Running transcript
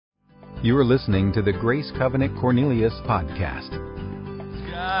You are listening to the Grace Covenant Cornelius podcast.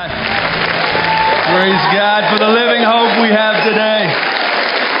 God. Praise God for the living hope we have today.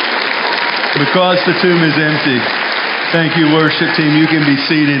 Because the tomb is empty. Thank you, worship team. You can be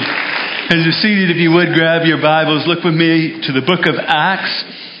seated. As you're seated, if you would, grab your Bibles. Look with me to the book of Acts.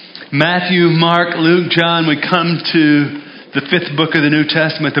 Matthew, Mark, Luke, John. We come to the fifth book of the New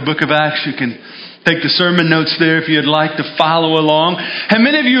Testament, the book of Acts. You can take the sermon notes there if you'd like to follow along. How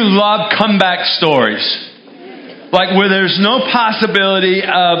many of you love comeback stories? Like where there's no possibility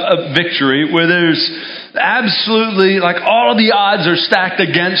of a victory, where there's absolutely, like all of the odds are stacked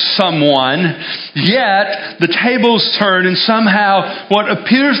against someone, yet the tables turn and somehow what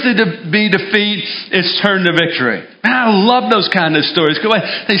appears to be defeat is turned to victory. Man, I love those kind of stories.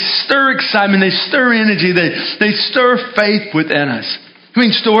 They stir excitement, they stir energy, they stir faith within us. I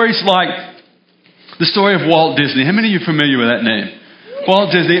mean, stories like the story of Walt Disney. How many of you are familiar with that name?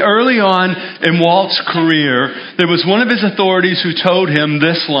 Walt Disney. Early on in Walt's career, there was one of his authorities who told him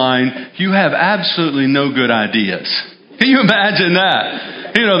this line, "You have absolutely no good ideas." Can you imagine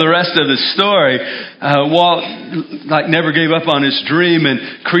that? You know the rest of the story. Walt never gave up on his dream and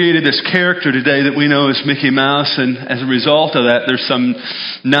created this character today that we know as Mickey Mouse. And as a result of that, there's some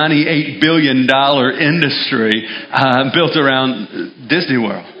 $98 billion industry built around Disney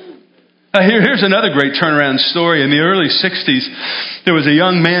World. Here's another great turnaround story. In the early 60s, there was a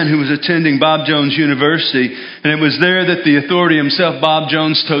young man who was attending Bob Jones University, and it was there that the authority himself, Bob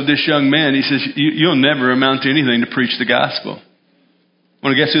Jones, told this young man, he says, "You'll never amount to anything to preach the gospel."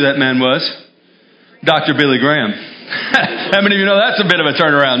 Want to guess who that man was? Dr. Billy Graham. How many of you know that's a bit of a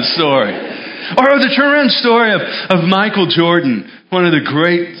turnaround story? Or the turnaround story of Michael Jordan, one of the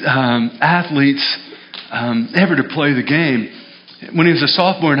great athletes ever to play the game. When he was a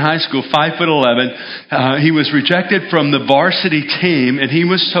sophomore in high school, 5'11", he was rejected from the varsity team, and he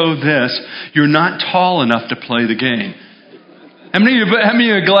was told this: "You're not tall enough to play the game." How many of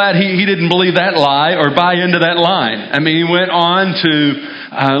you are glad he didn't believe that lie or buy into that line? I mean, he went on to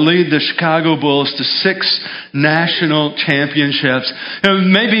lead the Chicago Bulls to 6 national championships.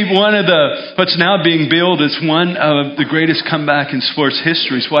 Maybe one of what's now being billed as one of the greatest comeback in sports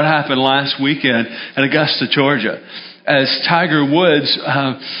history is what happened last weekend at Augusta, Georgia, as Tiger Woods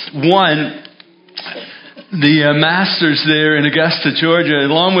won the Masters there in Augusta, Georgia,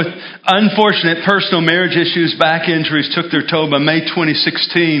 along with unfortunate personal marriage issues, back injuries took their toll. By May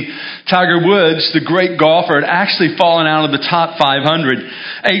 2016, Tiger Woods, the great golfer, had actually fallen out of the top 500.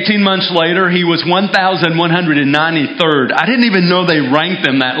 18 months later, he was 1,193rd. I didn't even know they ranked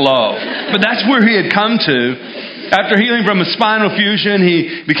him that low, but that's where he had come to. After healing from a spinal fusion,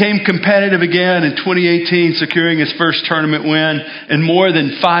 he became competitive again in 2018, securing his first tournament win in more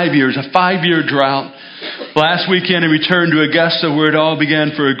than 5 years, a 5-year drought. Last weekend, he returned to Augusta, where it all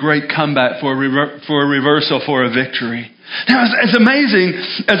began for a great comeback, for a reversal, for a victory. Now, as amazing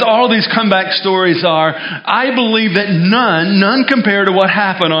as all these comeback stories are, I believe that none compare to what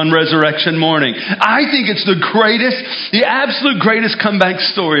happened on Resurrection morning. I think it's the absolute greatest comeback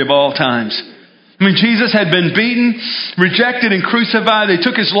story of all times. I mean, Jesus had been beaten, rejected, and crucified. They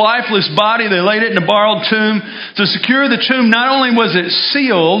took his lifeless body, they laid it in a borrowed tomb. To secure the tomb, not only was it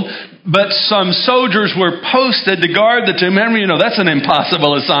sealed, but some soldiers were posted to guard the tomb. How many of you know that's an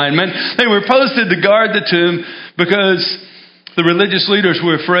impossible assignment? They were posted to guard the tomb because the religious leaders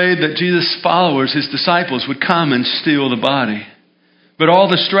were afraid that Jesus' followers, his disciples, would come and steal the body. But all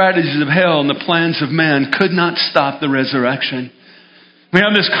the strategies of hell and the plans of man could not stop the resurrection. We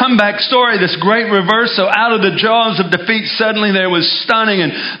have this comeback story, this great reversal. Out of the jaws of defeat, suddenly there was stunning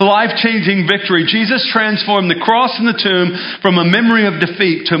and life-changing victory. Jesus transformed the cross and the tomb from a memory of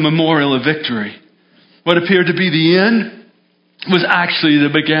defeat to a memorial of victory. What appeared to be the end was actually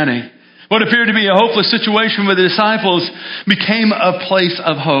the beginning. What appeared to be a hopeless situation for the disciples became a place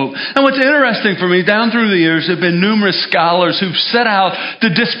of hope. And what's interesting for me, down through the years, there have been numerous scholars who've set out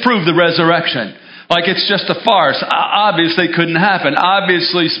to disprove the resurrection. Like it's just a farce. Obviously it couldn't happen.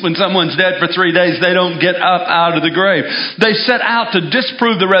 Obviously when someone's dead for 3 days, they don't get up out of the grave. They set out to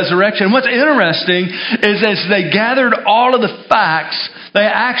disprove the resurrection. What's interesting is as they gathered all of the facts, they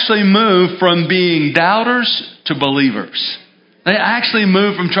actually moved from being doubters to believers. They actually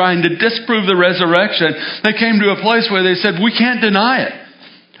moved from trying to disprove the resurrection. They came to a place where they said, we can't deny it.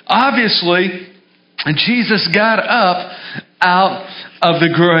 Obviously, Jesus got up out of the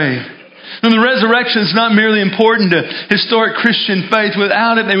grave. And the resurrection is not merely important to historic Christian faith.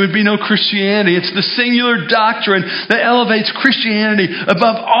 Without it, there would be no Christianity. It's the singular doctrine that elevates Christianity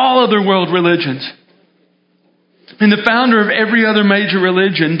above all other world religions. And the founder of every other major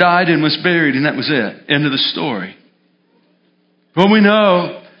religion died and was buried, and that was it. End of the story. Well, we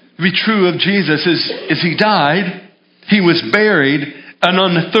know to be true of Jesus is He died, He was buried, and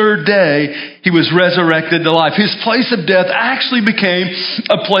on the third day, He was resurrected to life. His place of death actually became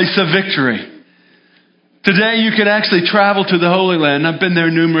a place of victory. Today you can actually travel to the Holy Land. I've been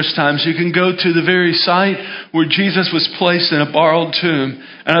there numerous times. You can go to the very site where Jesus was placed in a borrowed tomb.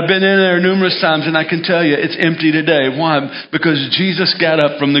 And I've been in there numerous times, and I can tell you it's empty today. Why? Because Jesus got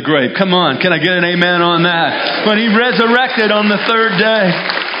up from the grave. Come on, can I get an amen on that? When He resurrected on the third day.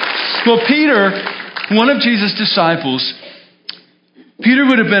 Well, Peter, one of Jesus' disciples, Peter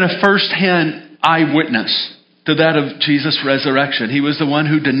would have been a first-hand eyewitness to that of Jesus' resurrection. He was the one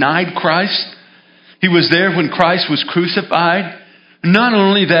who denied Christ. He was there when Christ was crucified. Not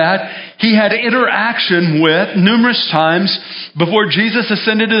only that, he had interaction with, numerous times before Jesus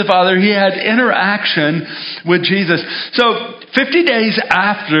ascended to the Father, he had interaction with Jesus. So 50 days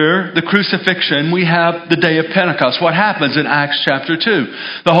after the crucifixion, we have the day of Pentecost. What happens in Acts chapter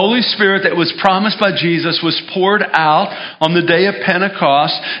 2? The Holy Spirit that was promised by Jesus was poured out on the day of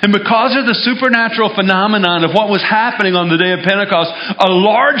Pentecost. And because of the supernatural phenomenon of what was happening on the day of Pentecost, a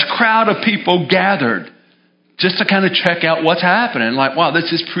large crowd of people gathered just to kind of check out what's happening. Like, wow, this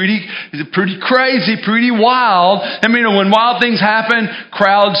is pretty crazy, pretty wild. I mean, when wild things happen,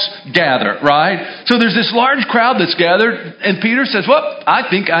 crowds gather, right? So there's this large crowd that's gathered, and Peter says, well, I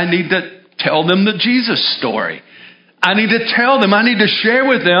think I need to tell them the Jesus story. I need to tell them, I need to share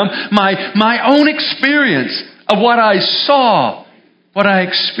with them my own experience of what I saw, what I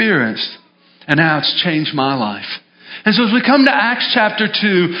experienced, and how it's changed my life. And so as we come to Acts chapter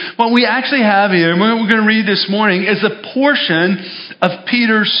 2, what we actually have here, and what we're going to read this morning, is a portion of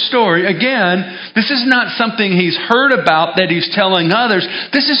Peter's story. Again, this is not something he's heard about that he's telling others.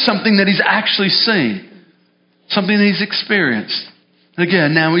 This is something that he's actually seen. Something that he's experienced.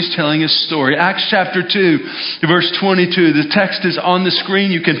 Again, now he's telling his story. Acts chapter 2, verse 22. The text is on the screen.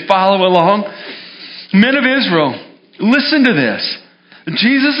 You can follow along. Men of Israel, listen to this.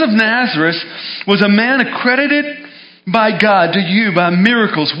 Jesus of Nazareth was a man accredited by God to you by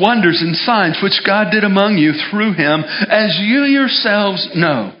miracles, wonders, and signs which God did among you through Him, as you yourselves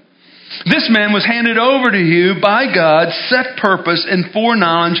know. This man was handed over to you by God's set purpose and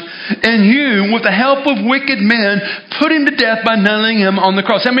foreknowledge, and you, with the help of wicked men, put Him to death by nailing Him on the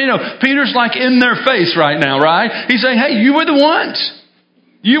cross. I mean, you know, Peter's like in their face right now, right? He's saying, hey, you were the ones.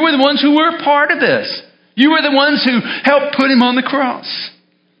 You were the ones who were a part of this. You were the ones who helped put Him on the cross.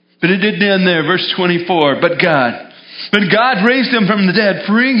 But it didn't end there. Verse 24, But God raised Him from the dead,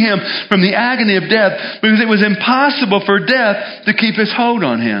 freeing Him from the agony of death, because it was impossible for death to keep its hold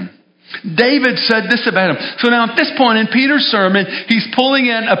on Him. David said this about Him. So now at this point in Peter's sermon, he's pulling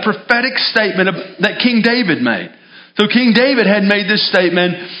in a prophetic statement that King David made. So King David had made this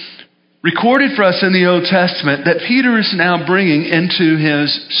statement recorded for us in the Old Testament that Peter is now bringing into his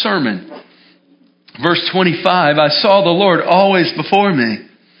sermon. Verse 25, I saw the Lord always before me.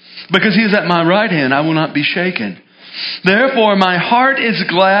 Because He is at my right hand, I will not be shaken. Therefore my heart is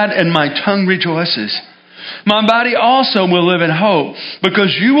glad and my tongue rejoices. My body also will live in hope,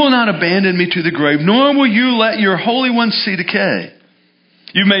 because you will not abandon me to the grave, nor will you let your Holy One see decay.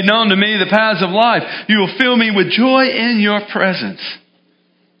 You made known to me the paths of life. You will fill me with joy in your presence.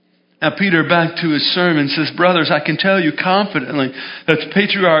 Now Peter, back to his sermon, says, brothers, I can tell you confidently that the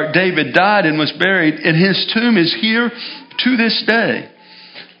patriarch David died and was buried, and his tomb is here to this day.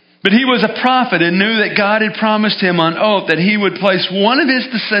 But he was a prophet and knew that God had promised him on oath that He would place one of His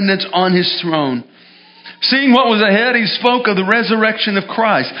descendants on His throne. Seeing what was ahead, he spoke of the resurrection of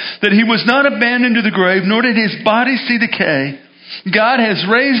Christ, that He was not abandoned to the grave, nor did His body see decay. God has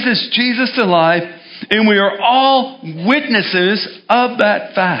raised this Jesus to life, and we are all witnesses of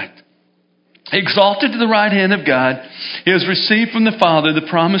that fact. Exalted to the right hand of God, He has received from the Father the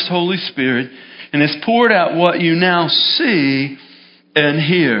promised Holy Spirit, and has poured out what you now see and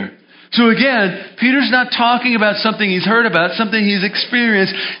hear. So again, Peter's not talking about something he's heard about, something he's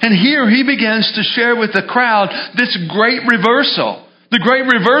experienced. And here he begins to share with the crowd this great reversal. The great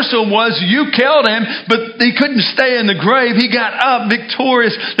reversal was you killed Him, but He couldn't stay in the grave. He got up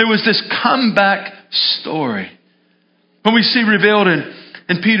victorious. There was this comeback story. What we see revealed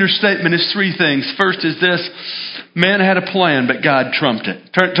in Peter's statement is three things. First is this: man had a plan, but God trumped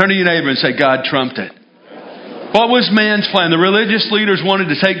it. Turn to your neighbor and say, God trumped it. What was man's plan? The religious leaders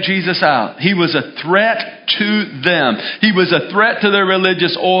wanted to take Jesus out. He was a threat to them. He was a threat to their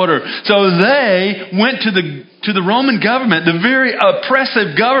religious order. So they went to the Roman government, the very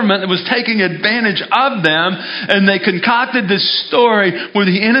oppressive government that was taking advantage of them, and they concocted this story where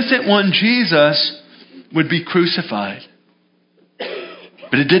the innocent one, Jesus, would be crucified.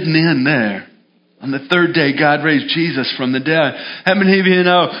 But it didn't end there. On the third day, God raised Jesus from the dead. How many of you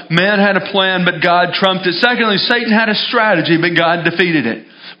know man had a plan, but God trumped it? Secondly, Satan had a strategy, but God defeated it.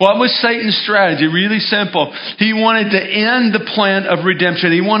 What was Satan's strategy? Really simple. He wanted to end the plan of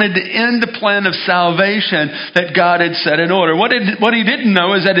redemption. He wanted to end the plan of salvation that God had set in order. What he didn't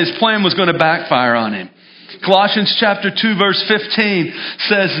know is that his plan was going to backfire on him. Colossians chapter 2 verse 15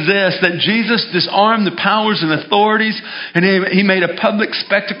 says this, that Jesus disarmed the powers and authorities, and he made a public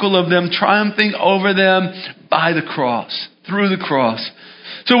spectacle of them, triumphing over them by the cross, through the cross.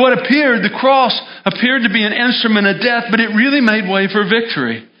 So the cross appeared to be an instrument of death, but it really made way for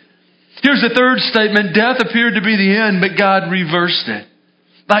victory. Here's the third statement. Death appeared to be the end, but God reversed it.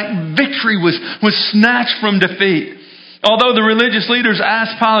 Like victory was snatched from defeat. Although the religious leaders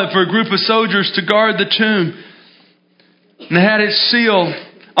asked Pilate for a group of soldiers to guard the tomb, and they had it sealed,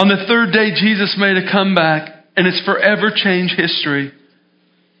 on the third day Jesus made a comeback, and it's forever changed history.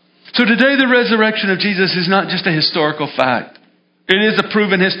 So today the resurrection of Jesus is not just a historical fact. It is a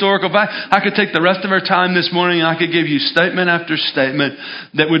proven historical fact. I could take the rest of our time this morning and I could give you statement after statement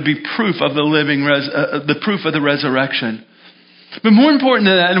that would be proof of the proof of the resurrection. But more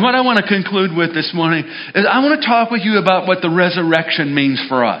important than that, and what I want to conclude with this morning, is I want to talk with you about what the resurrection means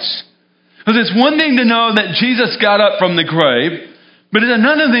for us. Because it's one thing to know that Jesus got up from the grave, but it's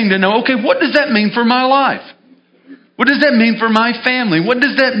another thing to know, okay, what does that mean for my life? What does that mean for my family? What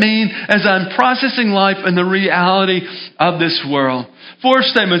does that mean as I'm processing life and the reality of this world? 4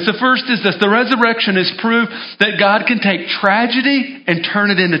 statements. The first is this: the resurrection is proof that God can take tragedy and turn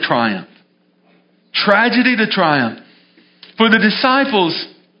it into triumph. Tragedy to triumph. For the disciples,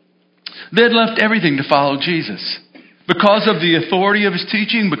 they had left everything to follow Jesus. Because of the authority of his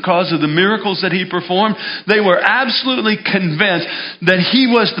teaching, because of the miracles that he performed, they were absolutely convinced that he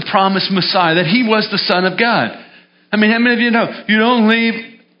was the promised Messiah, that he was the Son of God. I mean, how many of you know, you don't leave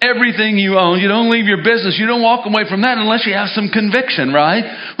everything you own, you don't leave your business, you don't walk away from that unless you have some conviction, right?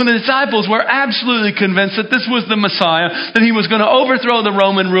 Well, the disciples were absolutely convinced that this was the Messiah, that he was going to overthrow the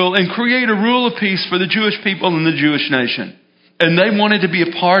Roman rule and create a rule of peace for the Jewish people and the Jewish nation. And they wanted to be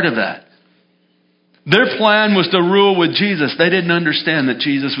a part of that. Their plan was to rule with Jesus. They didn't understand that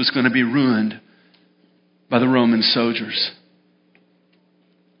Jesus was going to be ruined by the Roman soldiers.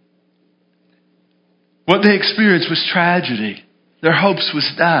 What they experienced was tragedy. Their hopes was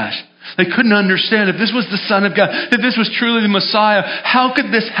dashed. They couldn't understand if this was the Son of God, if this was truly the Messiah, how could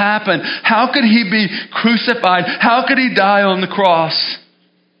this happen? How could he be crucified? How could he die on the cross?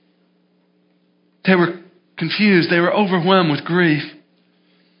 They were confused. They were overwhelmed with grief.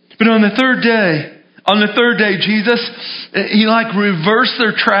 But on the third day, Jesus, he reversed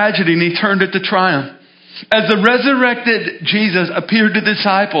their tragedy and he turned it to triumph. As the resurrected Jesus appeared to the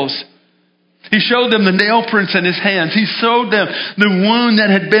disciples, he showed them the nail prints in his hands. He showed them the wound that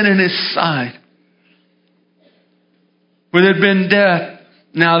had been in his side. Where there had been death,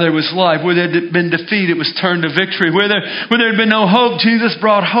 now there was life. Where there had been defeat, it was turned to victory. Where there had been no hope, Jesus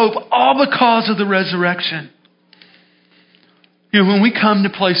brought hope, all because of the resurrection. You know, when we come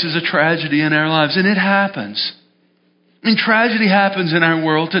to places of tragedy in our lives, and it happens. I mean, tragedy happens in our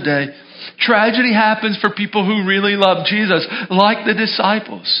world today. Tragedy happens for people who really love Jesus, like the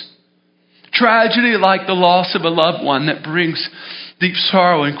disciples. Tragedy like the loss of a loved one that brings deep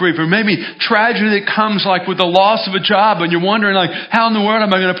sorrow and grief. Or maybe tragedy that comes like with the loss of a job and you're wondering how in the world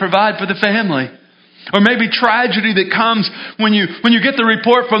am I going to provide for the family? Or maybe tragedy that comes when you get the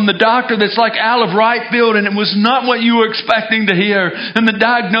report from the doctor that's out of right field and it was not what you were expecting to hear and the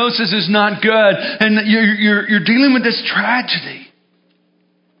diagnosis is not good and you're dealing with this tragedy.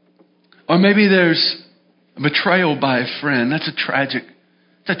 Or maybe there's a betrayal by a friend. That's a tragic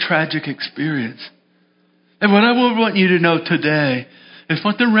experience. And what I want you to know today is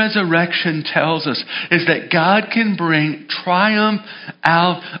what the resurrection tells us is that God can bring triumph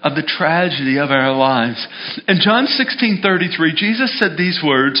out of the tragedy of our lives. In John 16:33, Jesus said these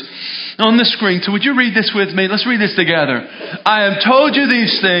words on the screen. So would you read this with me? Let's read this together. I have told you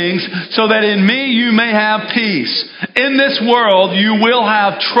these things so that in me you may have peace. In this world you will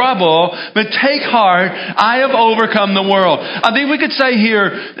have trouble, but take heart, I have overcome the world. I think we could say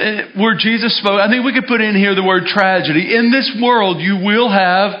here, where Jesus spoke, I think we could put in here the word tragedy. In this world you will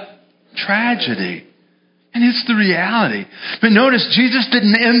have tragedy. And it's the reality. But notice, Jesus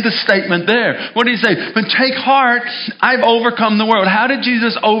didn't end the statement there. What did he say? But take heart, I've overcome the world. How did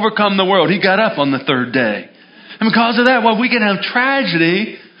Jesus overcome the world? He got up on the third day. And because of that, we can have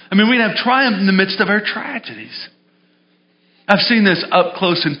tragedy. We can have triumph in the midst of our tragedies. I've seen this up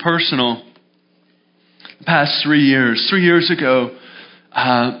close and personal the past 3 years. 3 years ago,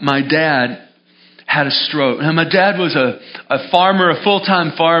 my dad had a stroke. Now, my dad was a farmer, a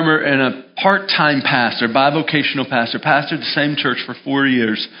full-time farmer, and a part-time pastor, bivocational pastor, pastored the same church for 4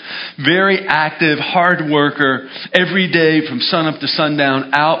 years. Very active, hard worker, every day from sunup to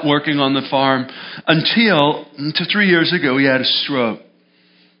sundown, out working on the farm, until 3 years ago he had a stroke.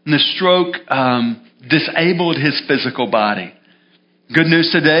 And the stroke disabled his physical body. Good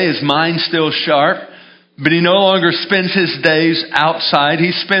news today, his mind's still sharp, but he no longer spends his days outside.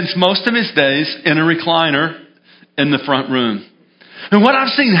 He spends most of his days in a recliner in the front room. And what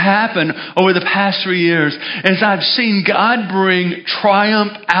I've seen happen over the past 3 years is I've seen God bring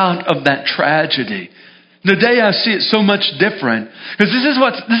triumph out of that tragedy. Today I see it so much different. Because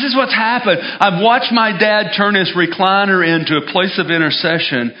this is what's happened. I've watched my dad turn his recliner into a place of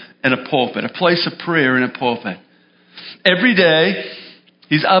intercession and a pulpit, a place of prayer and a pulpit. Every day,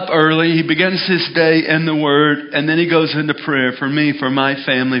 he's up early, he begins his day in the Word, and then he goes into prayer for me, for my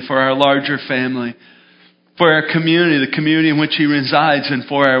family, for our larger family, for our community, the community in which he resides, and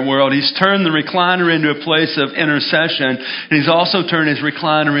for our world. He's turned the recliner into a place of intercession, and he's also turned his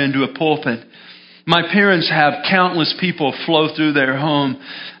recliner into a pulpit. My parents have countless people flow through their home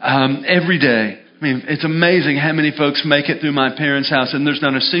every day. I mean, it's amazing how many folks make it through my parents' house, and there's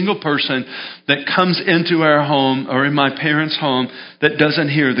not a single person that comes into our home or in my parents' home that doesn't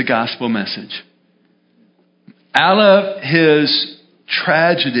hear the gospel message. Out of his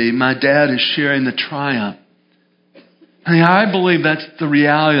tragedy, my dad is sharing the triumph. I mean, I believe that's the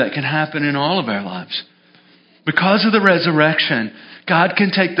reality that can happen in all of our lives. Because of the resurrection, God can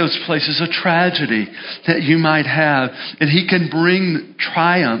take those places of tragedy that you might have, and He can bring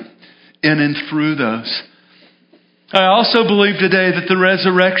triumph in and through those. I also believe today that the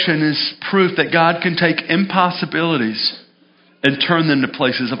resurrection is proof that God can take impossibilities and turn them to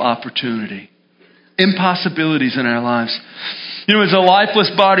places of opportunity. Impossibilities in our lives. You know, as the lifeless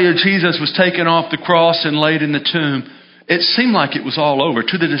body of Jesus was taken off the cross and laid in the tomb, it seemed like it was all over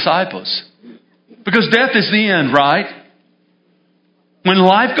to the disciples. Because death is the end, right? When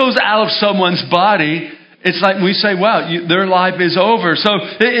life goes out of someone's body, it's like we say, wow, their life is over. So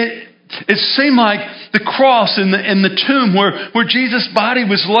it seemed like the cross in the tomb where Jesus' body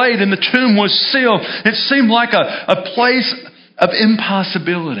was laid and the tomb was sealed, it seemed like a place of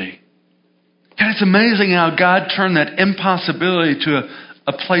impossibility. And it's amazing how God turned that impossibility to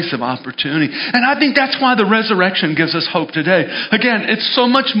a place of opportunity. And I think that's why the resurrection gives us hope today. Again, it's so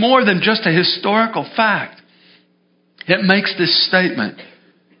much more than just a historical fact. It makes this statement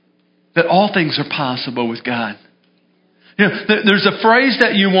that all things are possible with God. You know, there's a phrase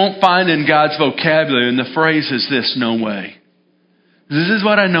that you won't find in God's vocabulary, and the phrase is this: no way. This is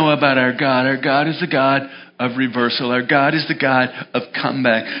what I know about our God. Our God is the God of reversal. Our God is the God of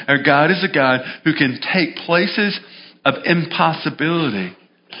comeback. Our God is a God who can take places of impossibility,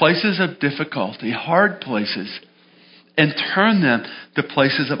 places of difficulty, hard places, and turn them to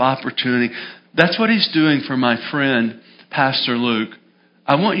places of opportunity. That's what He's doing for my friend, Pastor Luke.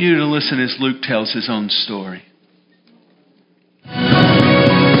 I want you to listen as Luke tells his own story.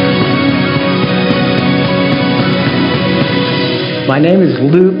 My name is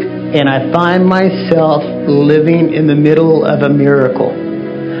Luke, and I find myself living in the middle of a miracle.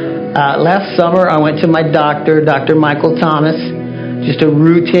 Last summer, I went to my doctor, Dr. Michael Thomas, just a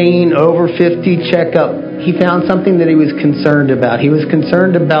routine over 50 checkup. He found something that he was concerned about. He was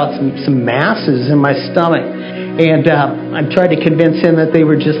concerned about some masses in my stomach. And I tried to convince him that they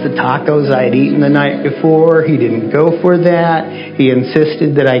were just the tacos I had eaten the night before. He didn't go for that. He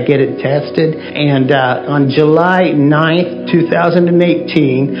insisted that I get it tested. And on July 9th,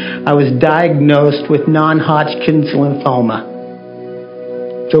 2018, I was diagnosed with non-Hodgkin's lymphoma.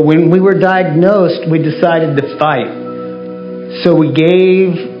 So when we were diagnosed, we decided to fight. So we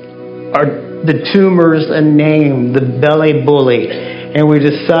gave the tumors a name, the belly bully. And we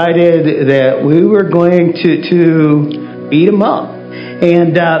decided that we were going to beat them up.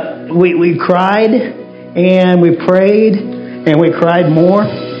 And we cried, and we prayed, and we cried more.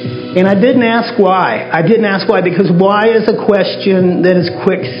 And I didn't ask why. I didn't ask why, because why is a question that is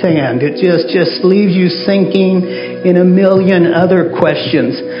quicksand. It just leaves you sinking in a million other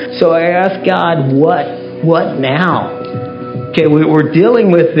questions. So I asked God, what now? Okay, we're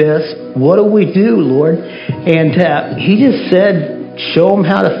dealing with this. What do we do, Lord? And He just said, show them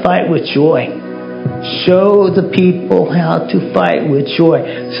how to fight with joy. Show the people how to fight with joy.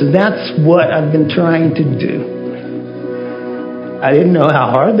 So that's what I've been trying to do. I didn't know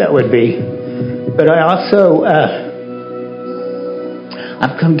how hard that would be. But I also,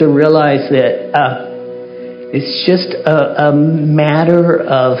 I've come to realize that it's just a matter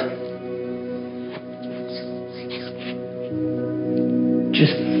of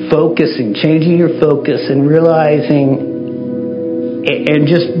just focusing, changing your focus and realizing, and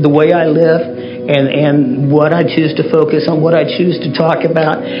just the way I live and what I choose to focus on, what I choose to talk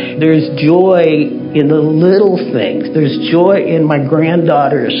about. There's joy in the little things. There's joy in my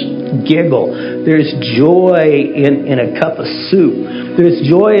granddaughter's giggle. There's joy in a cup of soup. There's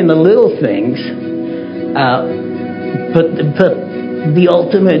joy in the little things. But the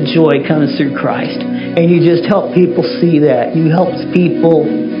ultimate joy comes through Christ. And you just help people see that. You help people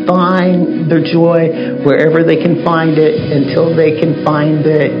find their joy wherever they can find it until they can find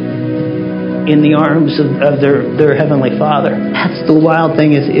it in the arms of their Heavenly Father. That's the wild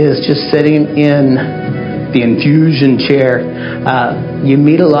thing is just sitting in the infusion chair. You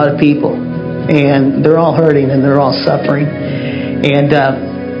meet a lot of people and they're all hurting and they're all suffering. And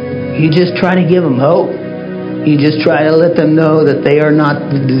you just try to give them hope. You just try to let them know that they are not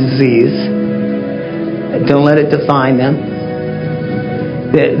the disease. Don't let it define them.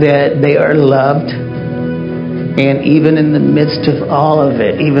 That they are loved. And even in the midst of all of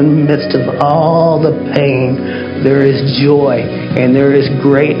it, even in the midst of all the pain, there is joy and there is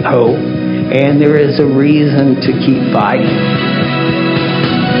great hope and there is a reason to keep fighting.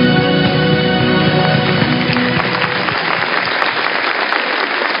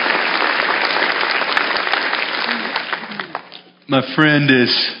 My friend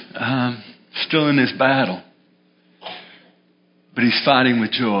is still in his battle, but he's fighting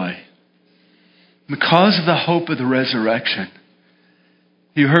with joy. Because of the hope of the resurrection.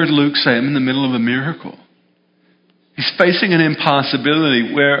 You heard Luke say, I'm in the middle of a miracle. He's facing an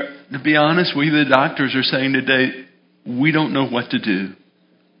impossibility where, to be honest, we the doctors are saying today, we don't know what to do.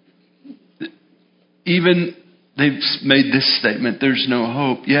 Even they've made this statement, there's no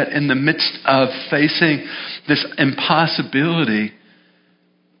hope. Yet in the midst of facing this impossibility,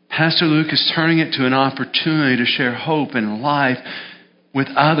 Pastor Luke is turning it to an opportunity to share hope and life with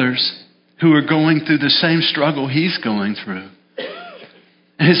others who are going through the same struggle he's going through.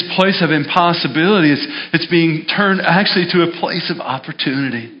 And his place of impossibility it's being turned actually to a place of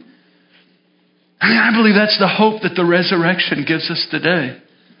opportunity. I believe that's the hope that the resurrection gives us today.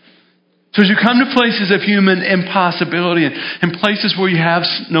 So as you come to places of human impossibility and places where you have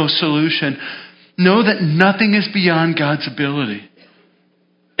no solution, know that nothing is beyond God's ability.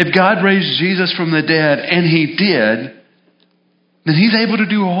 If God raised Jesus from the dead, and He did, then He's able to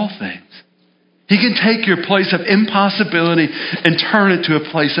do all things. He can take your place of impossibility and turn it to a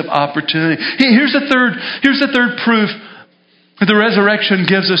place of opportunity. Here's the third proof that the resurrection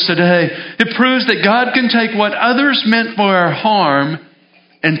gives us today. It proves that God can take what others meant for our harm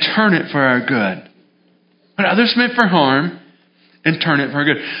and turn it for our good. What others meant for harm and turn it for our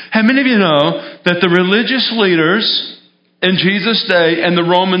good. How many of you know that the religious leaders in Jesus' day and the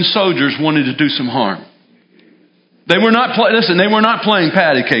Roman soldiers wanted to do some harm? They were not playing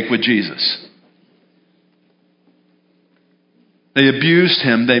patty cake with Jesus. They abused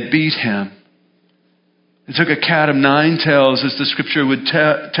Him. They beat Him. They took a cat of nine tails, as the scripture would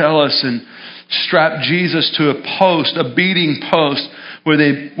tell us, and strapped Jesus to a post, a beating post, where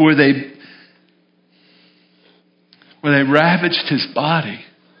they ravaged His body.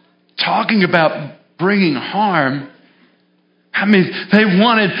 Talking about bringing harm. I mean, they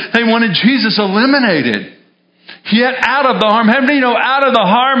wanted Jesus eliminated. Yet out of the harm, how many know out of the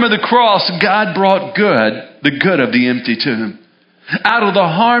harm of the cross, God brought good, the good of the empty tomb. Out of the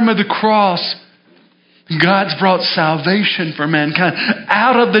harm of the cross, God's brought salvation for mankind.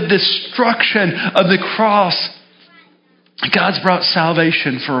 Out of the destruction of the cross, God's brought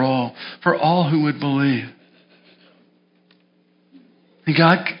salvation for all who would believe. And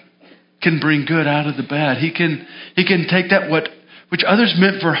God can bring good out of the bad. He can take that which others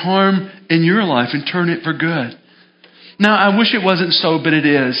meant for harm in your life and turn it for good. Now, I wish it wasn't so, but it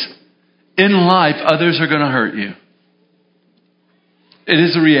is. In life, others are going to hurt you. It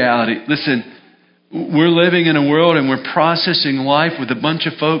is a reality. Listen, we're living in a world and we're processing life with a bunch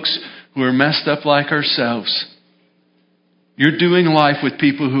of folks who are messed up like ourselves. You're doing life with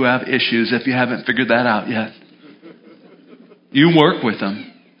people who have issues if you haven't figured that out yet. You work with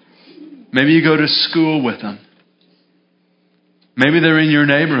them. Maybe you go to school with them. Maybe they're in your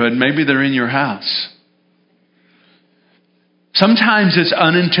neighborhood. Maybe they're in your house. Sometimes it's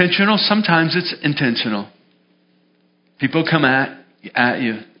unintentional. Sometimes it's intentional. People come at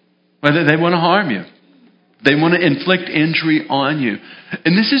you. Whether they want to harm you. They want to inflict injury on you.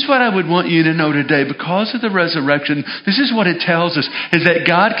 And this is what I would want you to know today. Because of the resurrection, this is what it tells us, is that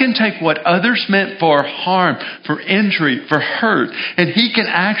God can take what others meant for harm, for injury, for hurt, and He can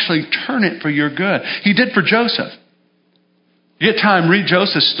actually turn it for your good. He did for Joseph. You get time, read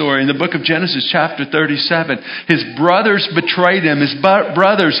Joseph's story in the book of Genesis chapter 37. His brothers betrayed him. His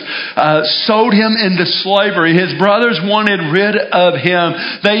brothers sold him into slavery. His brothers wanted rid of him.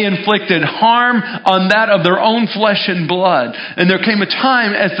 They inflicted harm on that of their own flesh and blood. And there came a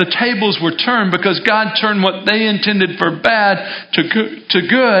time as the tables were turned, because God turned what they intended for bad to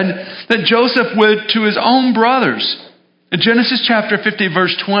good, that Joseph went to his own brothers. In Genesis chapter 50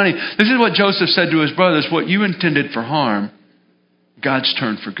 verse 20, this is what Joseph said to his brothers: what you intended for harm, God's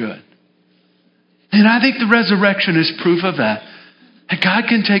turned for good. And I think the resurrection is proof of that. That God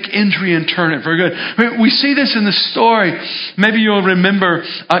can take injury and turn it for good. We see this in the story. Maybe you'll remember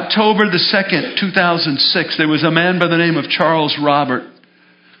October the 2nd, 2006, there was a man by the name of Charles Roberts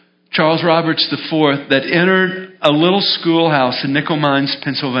IV, that entered a little schoolhouse in Nickel Mines,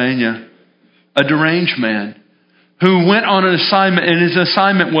 Pennsylvania. A deranged man who went on an assignment, and his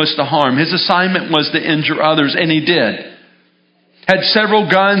assignment was to harm. His assignment was to injure others, and he did. Had several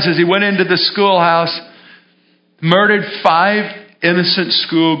guns as he went into the schoolhouse, murdered 5 innocent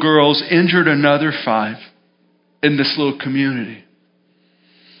schoolgirls, injured another 5 in this little community.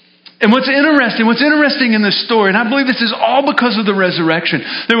 And what's interesting in this story, and I believe this is all because of the resurrection.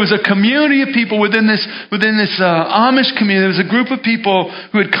 There was a community of people within this Amish community. There was a group of people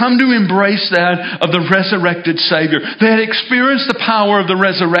who had come to embrace that of the resurrected Savior. They had experienced the power of the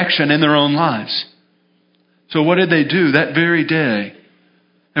resurrection in their own lives. So what did they do? That very day,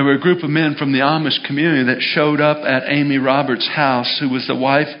 there were a group of men from the Amish community that showed up at Amy Roberts' house, who was the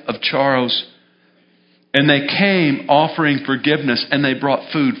wife of Charles. And they came offering forgiveness, and they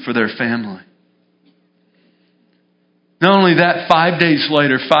brought food for their family. Not only that, 5 days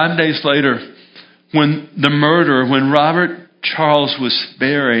later, when Robert Charles was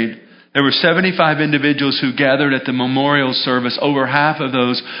buried, there were 75 individuals who gathered at the memorial service. Over half of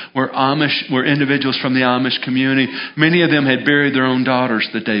those were individuals from the Amish community. Many of them had buried their own daughters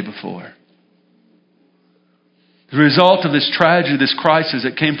the day before. The result of this tragedy, this crisis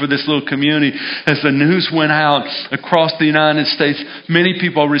that came for this little community, as the news went out across the United States, many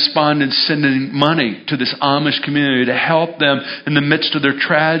people responded sending money to this Amish community to help them in the midst of their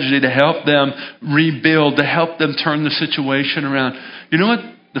tragedy, to help them rebuild, to help them turn the situation around. You know what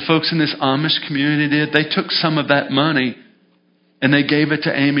the folks in this Amish community did? They took some of that money and they gave it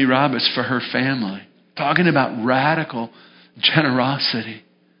to Amy Roberts for her family. Talking about radical generosity.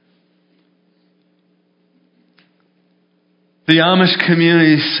 The Amish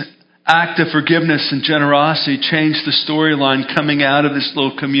community's act of forgiveness and generosity changed the storyline coming out of this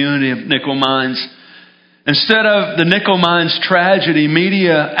little community of Nickel Mines. Instead of the Nickel Mines tragedy,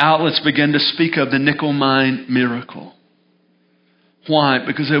 media outlets began to speak of the Nickel Mine miracle. Why?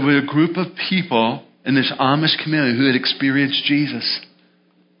 Because there were a group of people in this Amish community who had experienced Jesus.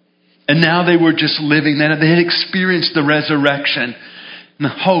 And now they were just living that. They had experienced the resurrection and the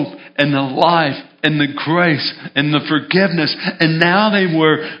hope and the life and the grace and the forgiveness. And now they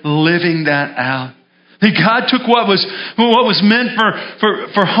were living that out. And God took what was meant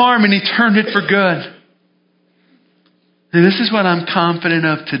for harm and He turned it for good. And this is what I'm confident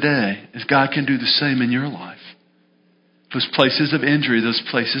of today, is God can do the same in your life. Those places of injury, those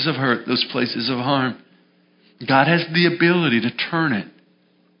places of hurt, those places of harm. God has the ability to turn it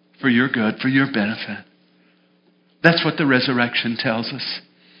for your good, for your benefit. That's what the resurrection tells us.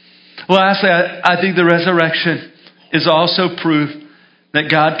 Lastly, I think the resurrection is also proof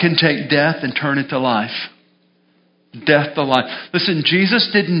that God can take death and turn it to life. Death to life. Listen, Jesus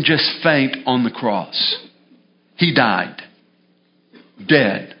didn't just faint on the cross. He died.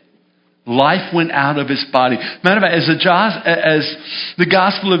 Dead. Life went out of His body. Matter of fact, as the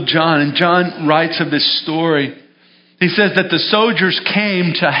Gospel of John, and John writes of this story, he says that the soldiers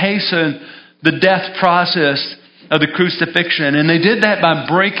came to hasten the death process of the crucifixion. And they did that by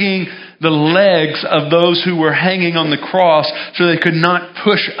breaking the legs of those who were hanging on the cross so they could not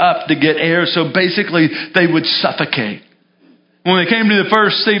push up to get air. So basically, they would suffocate. When they came to the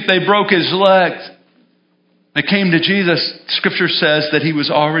first thief, they broke his legs. They came to Jesus. Scripture says that He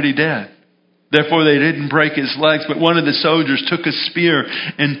was already dead. Therefore, they didn't break His legs. But one of the soldiers took a spear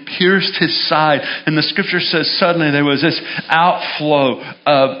and pierced His side. And the Scripture says suddenly there was this outflow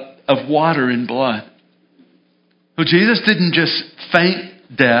of water and blood. Well, Jesus didn't just faint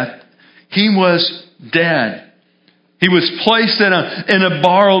death. He was dead. He was placed in a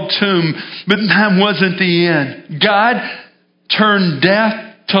borrowed tomb. But that wasn't the end. God turned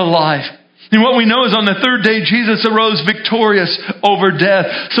death to life. And what we know is on the third day, Jesus arose victorious over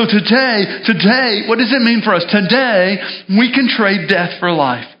death. So today, what does it mean for us? Today, we can trade death for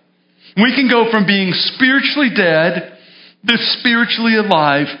life. We can go from being spiritually dead to spiritually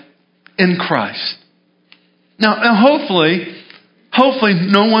alive in Christ. Now hopefully, hopefully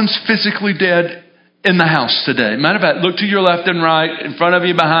no one's physically dead in the house today. Matter of fact, look to your left and right, in front of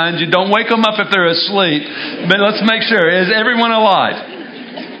you, behind you. Don't wake them up if they're asleep. But let's make sure. Is everyone alive?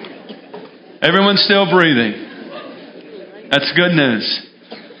 Everyone's still breathing. That's good news.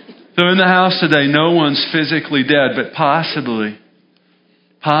 So in the house today, no one's physically dead, but possibly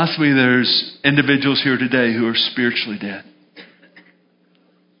there's individuals here today who are spiritually dead.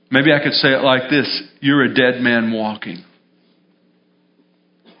 Maybe I could say it like this. You're a dead man walking.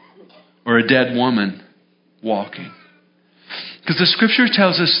 Or a dead woman walking. Because the Scripture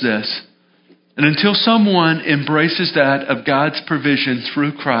tells us this. And until someone embraces that of God's provision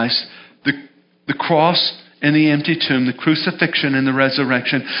through Christ, the cross and the empty tomb, the crucifixion and the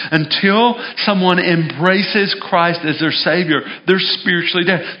resurrection, until someone embraces Christ as their Savior, they're spiritually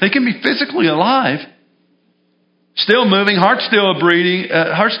dead. They can be physically alive, still moving, heart still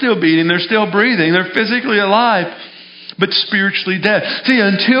beating, they're still breathing, they're physically alive, but spiritually dead. See,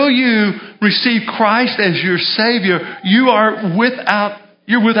 until you receive Christ as your Savior, you're without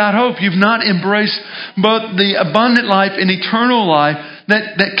hope. You've not embraced both the abundant life and eternal life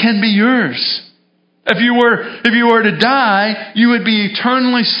that can be yours. If you were to die, you would be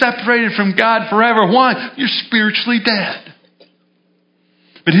eternally separated from God forever. Why? You're spiritually dead.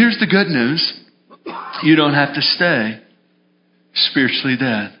 But here's the good news. You don't have to stay spiritually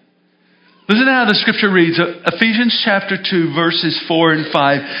dead. Listen to how the Scripture reads. Ephesians chapter 2, verses 4 and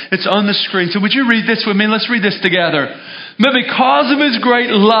 5. It's on the screen. So would you read this with me? Let's read this together. But because of His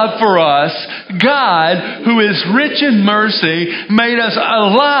great love for us, God, who is rich in mercy, made us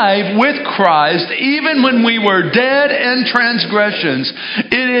alive with Christ, even when we were dead in transgressions.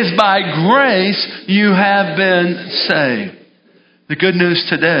 It is by grace you have been saved. The good news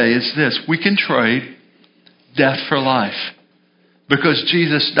today is this. We can trade death for life. Because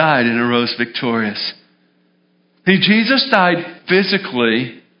Jesus died and arose victorious. Jesus died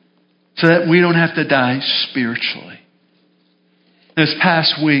physically so that we don't have to die spiritually. This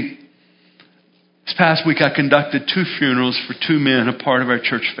past week I conducted 2 funerals for 2 men, a part of our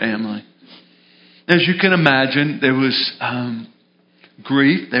church family. As you can imagine, there was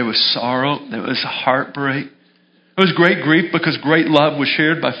grief, there was sorrow, there was heartbreak. It was great grief because great love was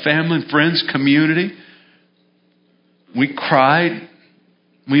shared by family, friends, community. We cried,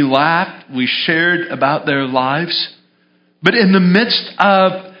 we laughed, we shared about their lives. But in the midst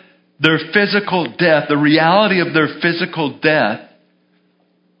of their physical death, the reality of their physical death,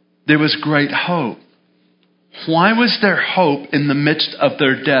 there was great hope. Why was there hope in the midst of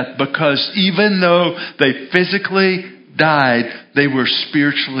their death? Because even though they physically died, they were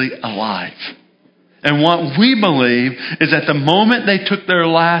spiritually alive. And what we believe is that the moment they took their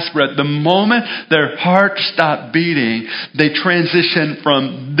last breath, the moment their heart stopped beating, they transitioned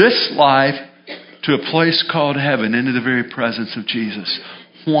from this life to a place called heaven, into the very presence of Jesus.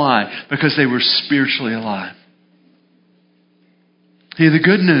 Why? Because they were spiritually alive. See, the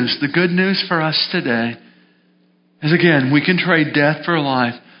good news for us today is, again, we can trade death for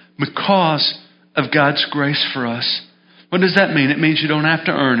life because of God's grace for us. What does that mean? It means you don't have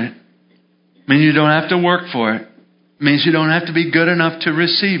to earn it. It means you don't have to work for it. It means you don't have to be good enough to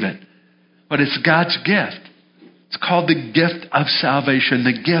receive it. But it's God's gift. It's called the gift of salvation,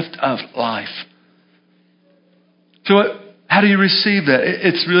 the gift of life. So how do you receive that?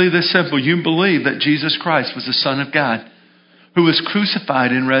 It's really this simple. You believe that Jesus Christ was the Son of God who was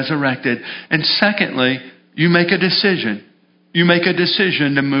crucified and resurrected. And secondly, you make a decision. You make a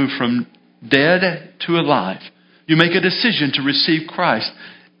decision to move from dead to alive. You make a decision to receive Christ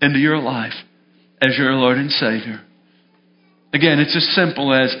into your life as your Lord and Savior. Again, it's as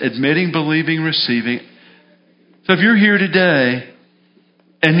simple as admitting, believing, receiving. So if you're here today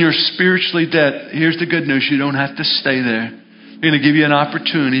and you're spiritually dead, here's the good news. You don't have to stay there. I'm going to give you an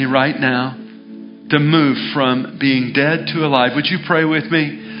opportunity right now to move from being dead to alive. Would you pray with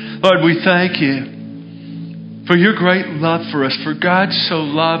me? Lord, we thank you for your great love for us. For God so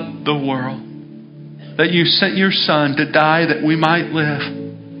loved the world that you sent your Son to die that we might live.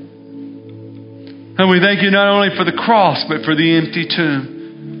 And we thank you not only for the cross, but for the empty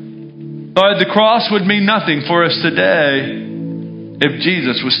tomb. Lord, the cross would mean nothing for us today if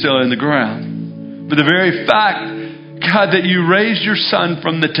Jesus was still in the ground. But the very fact, God, that you raised your Son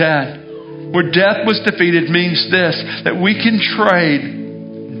from the dead, where death was defeated, means this, that we can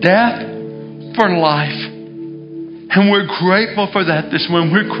trade death for life. And we're grateful for that this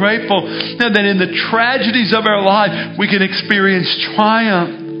morning. We're grateful that in the tragedies of our life, we can experience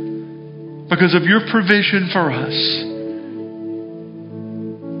triumph because of your provision for us.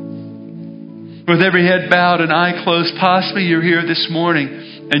 With every head bowed and eye closed, possibly you're here this morning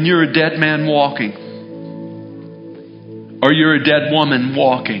and you're a dead man walking. or you're a dead woman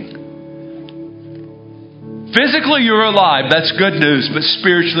walking. Physically, you're alive. That's good news. But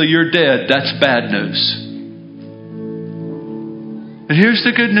spiritually, you're dead. That's bad news. And here's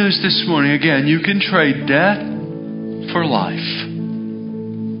the good news this morning. Again, you can trade death for life.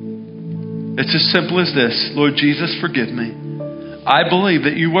 It's as simple as this. Lord Jesus, forgive me. I believe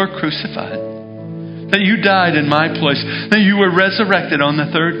that you were crucified, that you died in my place, that you were resurrected on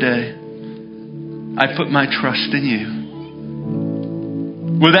the third day. I put my trust in you.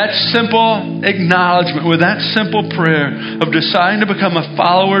 With that simple acknowledgement, with that simple prayer of deciding to become a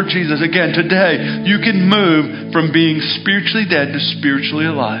follower of Jesus, again, today, you can move from being spiritually dead to spiritually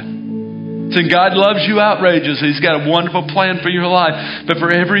alive. So God loves you outrageously. He's got a wonderful plan for your life. But for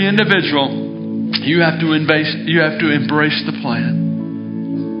every individual, you have to embrace the plan.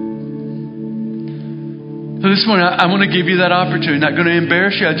 So this morning, I want to give you that opportunity. Not going to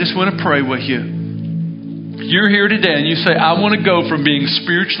embarrass you. I just want to pray with you. You're here today and you say, I want to go from being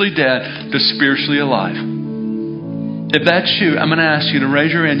spiritually dead to spiritually alive. If that's you, I'm going to ask you to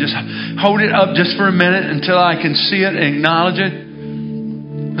raise your hand. Just hold it up just for a minute until I can see it and acknowledge it.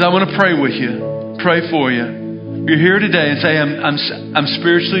 Because I want to pray with you. Pray for you. You're here today and say, I'm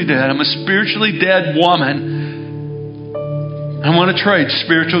spiritually dead. I'm a spiritually dead woman. I want to trade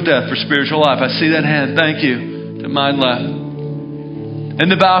spiritual death for spiritual life. I see that hand. Thank you. To my left. In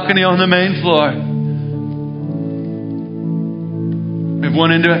the balcony on the main floor. We have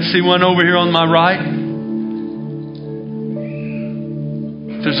one see one over here on my right.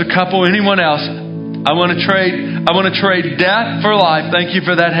 If there's a couple, anyone else, I want to trade death for life. Thank you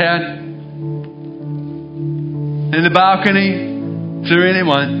for that hand. In the balcony, is there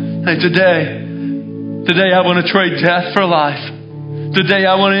anyone? Hey, today I want to trade death for life. Today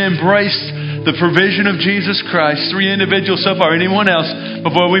I want to embrace the provision of Jesus Christ. 3 individuals so far. Anyone else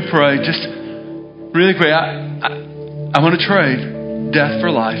before we pray? Just really quick. I want to trade death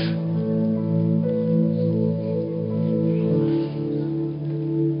for life.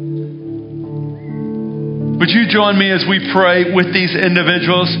 Would you join me as we pray with these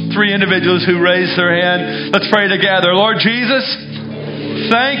individuals? 3 individuals who raised their hand. Let's pray together. Lord Jesus,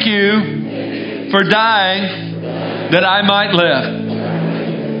 thank you for dying that I might live.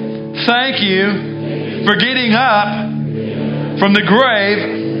 Thank you for getting up from the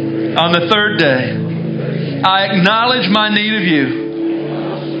grave on the third day. I acknowledge my need of you.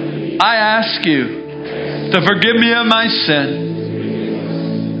 I ask you to forgive me of my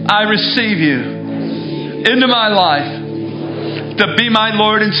sin. I receive you into my life to be my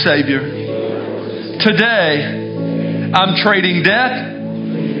Lord and Savior. Today, I'm trading death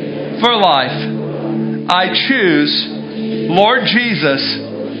for life. I choose, Lord Jesus,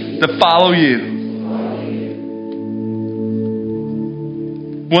 to follow you.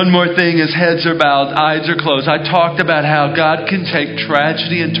 One more thing as heads are bowed, eyes are closed. I talked about how God can take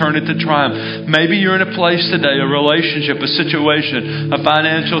tragedy and turn it to triumph. Maybe you're in a place today, a relationship, a situation, a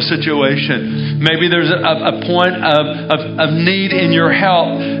financial situation. Maybe there's a point of need in your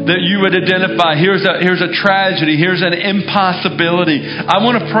health that you would identify. Here's a tragedy. Here's an impossibility. I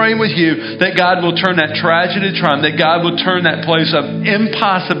want to pray with you that God will turn that tragedy to triumph, that God will turn that place of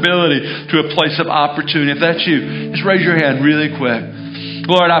impossibility to a place of opportunity. If that's you, just raise your hand really quick.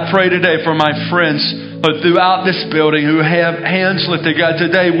 Lord, I pray today for my friends throughout this building who have hands lifted. God,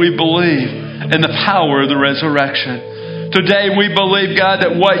 today we believe in the power of the resurrection. Today we believe, God,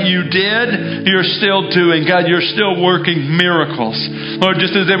 that what you did, you're still doing. God, you're still working miracles. Lord,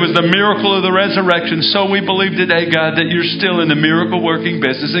 just as it was the miracle of the resurrection, so we believe today, God, that you're still in the miracle working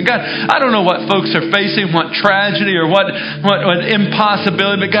business. And God, I don't know what folks are facing, what tragedy or what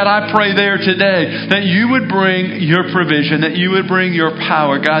impossibility, but God, I pray there today that you would bring your provision, that you would bring your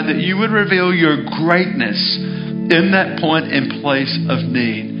power, God, that you would reveal your greatness in that point and place of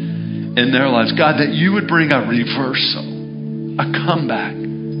need in their lives. God, that you would bring a reversal, a comeback,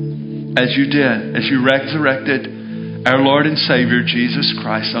 as you did, as you resurrected our Lord and Savior, Jesus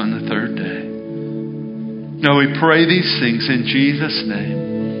Christ, on the third day. Now we pray these things in Jesus'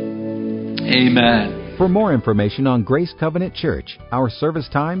 name. Amen. For more information on Grace Covenant Church, our service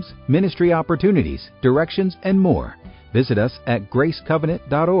times, ministry opportunities, directions, and more, visit us at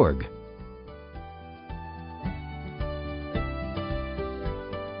gracecovenant.org.